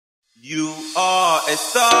a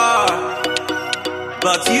star,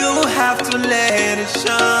 but you have to let it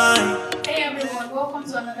shine. Hey everyone, welcome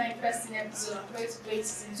to another interesting episode of Cradle2Fame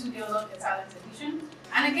Season 2, the Unlock Your Talent edition.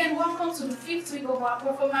 And again, welcome to the 5th week of our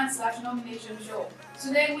performance/nomination show.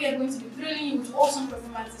 Today we are going to be thrilling you with awesome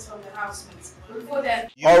performances from the housemates. Before then,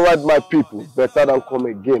 alright my people, better than come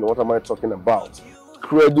again. What am I talking about?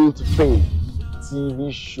 Cradle2Fame TV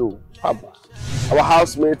show. Haba. Our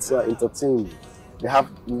housemates are entertaining. They have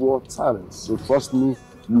raw talent, so trust me,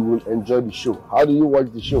 you will enjoy the show. How do you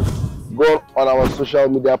watch the show? Go on our social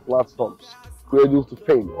media platforms,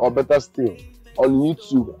 Cradle2Fame, or better still, on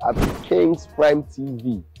YouTube at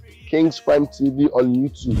Kingsprimetv. Kingsprimetv on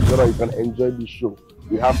YouTube, so that you can enjoy the show.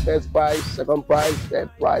 We have first prize, second prize,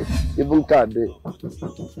 third prize, even card day.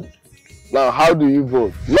 Now, how do you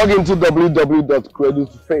vote? Log into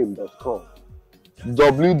www.cradletofame.com.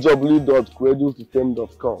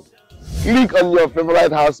 www.cradletofame.com. Click on your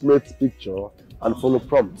favorite housemate's picture and follow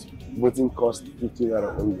prompt. Voting cost 50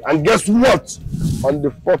 naira only. And guess what? On the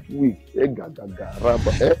 4th week,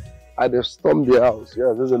 I just storm the house.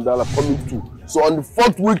 Yeah, there's a dollar coming too. So on the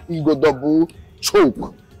 4th week, you go double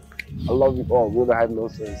choke. I love you all. We don't have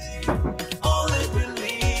nonsense. Only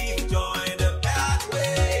believe, join the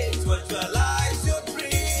pathways, visualize your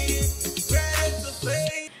dreams.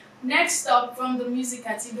 Cradle2Fame. next up from the music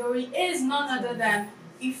category is none other than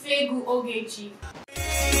Ifegwu Ogechi.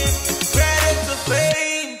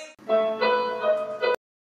 Cradle2Fame.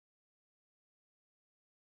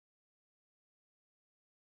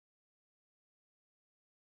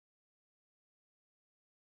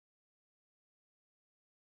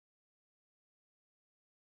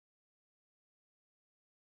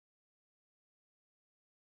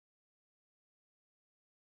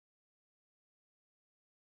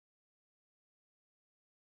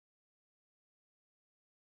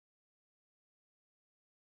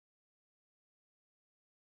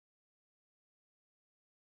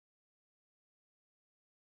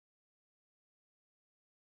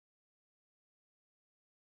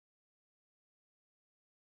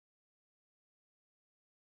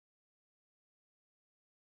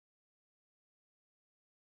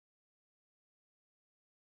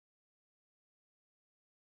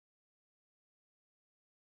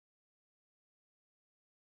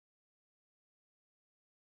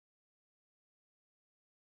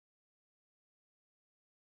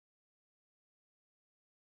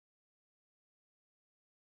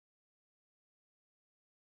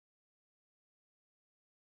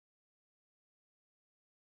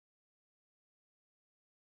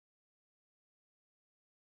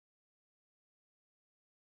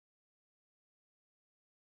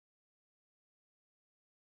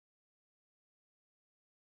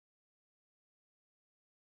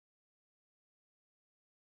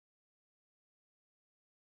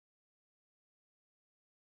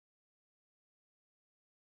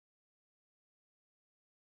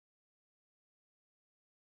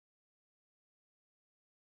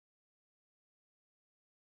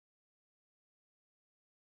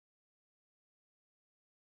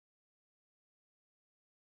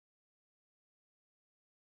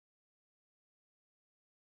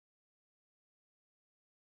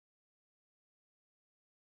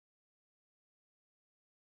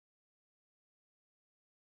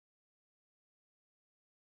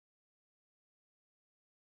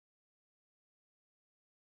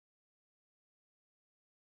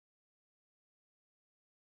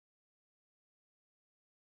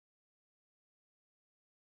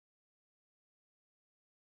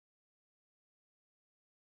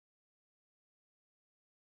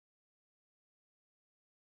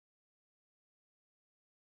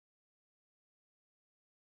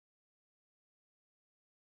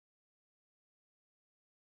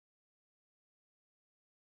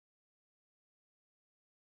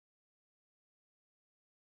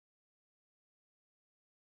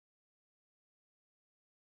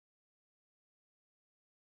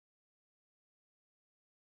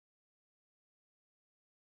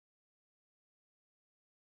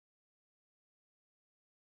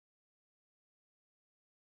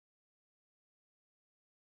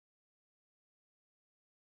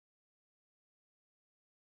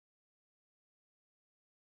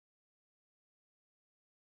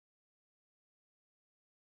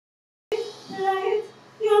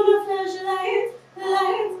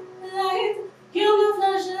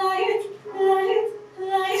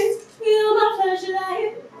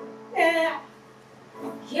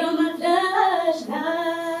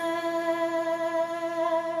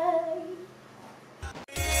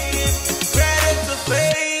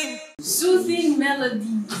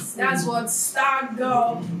 That's what star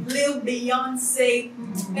girl, Lil Beyonce,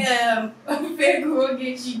 Ifegwu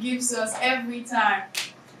Ogechi gives us every time.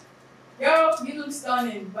 Yo, you look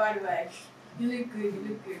stunning, by the way. You look good, you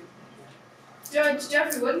look good.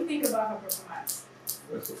 Jeffrey, what do you think about her performance?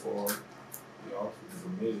 First of all, the outfit is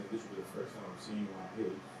amazing. This will be the first time I'm seeing you on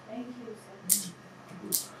here. Thank you, sir.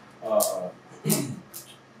 Good.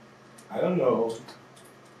 I don't know.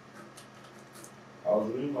 I was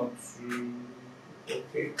really not too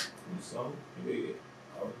okay with the song. Maybe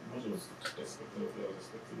much was expecting of it, I was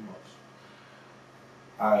expecting much.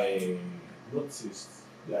 I noticed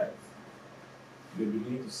that they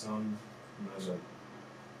begin to sound nasal,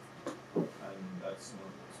 and that's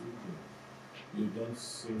not too good. You don't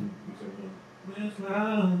sing with a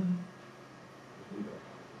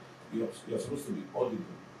you're supposed to be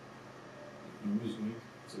audible. You need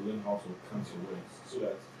to learn how to count your words, so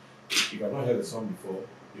that if I've not heard the song before,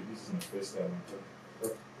 if this is my first time, I can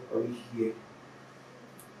probably hear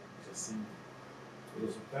just sing.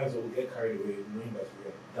 Because sometimes we'll get carried away knowing that we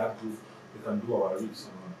are that good, we can do our riffs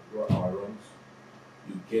and our runs.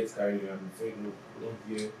 You get carried away and you say, no, we don't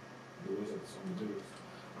hear the words of the song, we do it,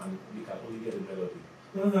 and you can only hear the melody.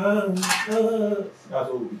 That's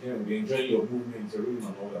what we hear. We're enjoying your movement, your rhythm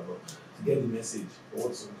and all that, but to get the message or what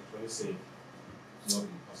the song is trying to say, it's not the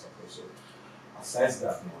pastor. So aside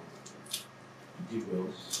that now, you did well,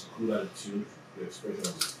 good attitude, your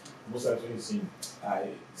expressions. Most times when you sing, I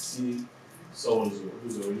see someone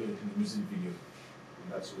who's already in the music video, and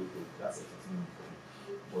that's really good. That's entertainment for me.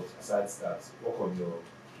 But aside that, work on your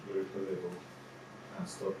lyrical level and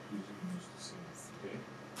stop using music to sing. Okay?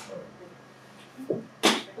 Alright.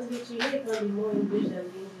 Okay, so you know probably more English than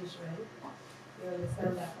English, right? You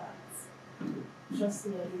understand that part. Trust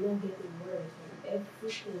me, I did not get a word from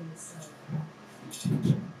everything you said.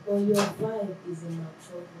 But your vibe is a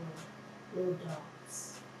mature one, no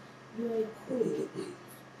doubts. You are a queen,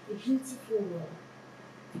 a beautiful one,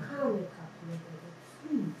 calm and calculated, but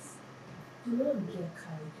please, do not get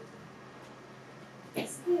carried away.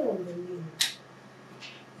 Stay on the lane.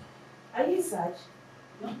 Are you Saj?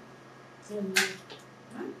 No. Tell me.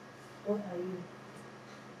 What are you?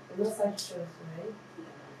 You're not Saj Trust, right?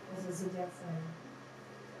 What's the zodiac sign?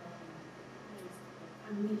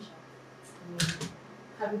 Amnesia.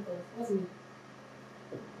 Happy birthday. What's me?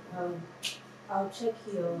 I'll check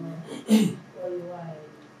your where you are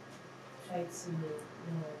and try to know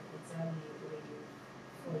exactly where you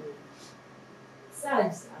follow.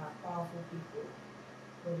 Sags are powerful people,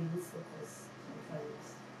 but they lose focus sometimes.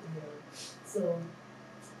 You know. So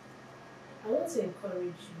I want to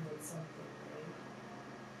encourage you on something, right?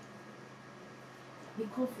 Be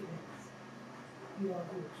confident. You are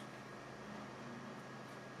good.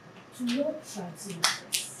 Do not try to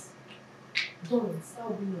impress. Don't. That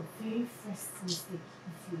will be your very first mistake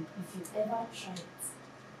if you ever try it.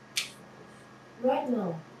 Right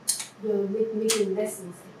now, you're making less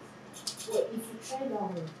mistakes. But if you try that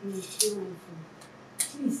one, you will fail with you.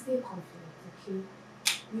 Please stay confident, okay?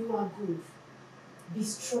 You are good. Be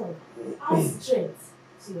strong. Add strength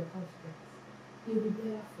to your confidence. You'll be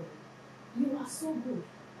better for you. You are so good.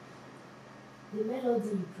 The melody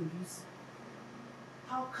you produce,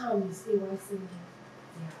 how calm you stay while singing,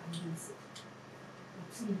 they are amazing. But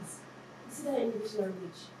please, you see that English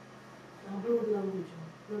language, our world language,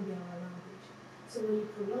 not be our language. So when you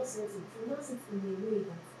pronounce it in a way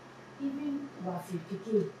that even Wafi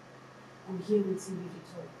Pikin will hear it in the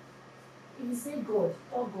talk. If you say God,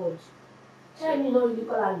 oh God, tell me no, you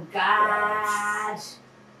call him God.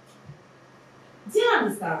 Do you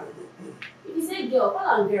understand? If you say girl,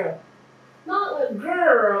 call her girl. No,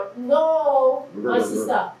 girl, no, my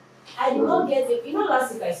sister. I did not get it. You know,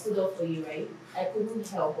 last week I stood up for you, right? I couldn't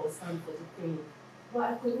help but stand for the queen. But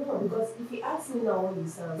I could not, because if you ask me now what you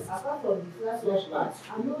sound, apart from the flash part,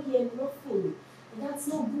 I'm not hearing nothing. And that's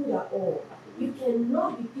not good at all. You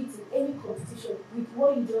cannot be picked in any competition with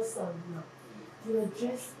what you just sound now. Your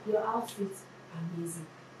dress, your outfit, amazing.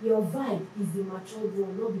 Your vibe is the mature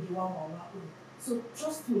one, not the one wow. So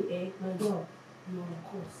trust me, my girl, you're on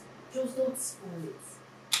course. Just don't spoil it.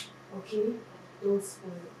 Okay? Don't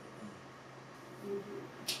spoil it.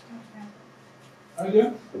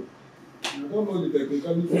 Aja, I don't know the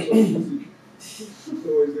technicalities of music. So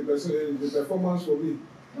it's the performance for me.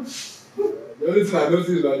 The only thing I noticed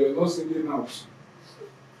is that you're not singing out.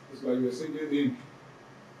 It's like you're singing in.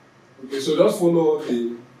 Okay, so just follow all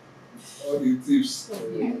the tips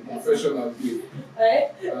professional give.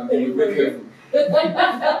 And you will be careful.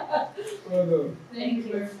 Well done. Thank you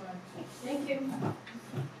very much. Thank you.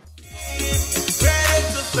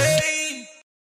 Cradle2Fame.